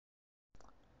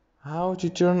How to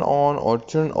turn on or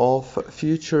turn off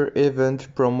future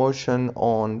event promotion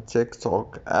on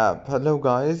TikTok app. Hello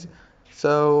guys.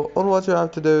 So all what you have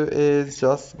to do is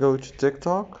just go to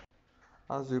TikTok.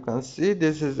 As you can see,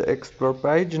 this is the explore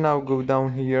page. Now go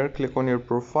down here, click on your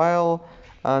profile,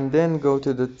 and then go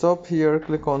to the top here,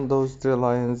 click on those three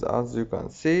lines as you can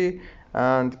see,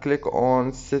 and click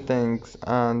on settings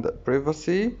and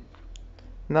privacy.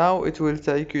 Now it will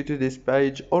take you to this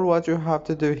page. All what you have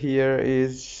to do here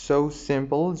is so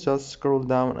simple. Just scroll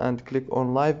down and click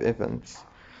on live events.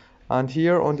 And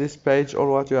here on this page, all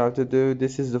what you have to do,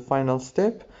 this is the final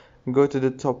step. Go to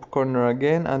the top corner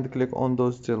again and click on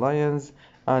those three lines,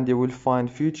 and you will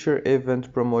find future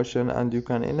event promotion, and you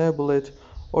can enable it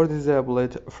or disable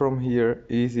it from here,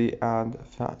 easy and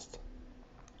fast.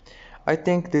 I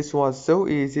think this was so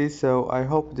easy, so I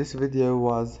hope this video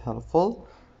was helpful.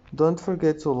 Don't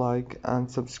forget to like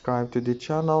and subscribe to the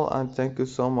channel, and thank you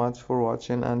so much for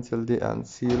watching until the end.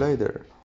 See you later.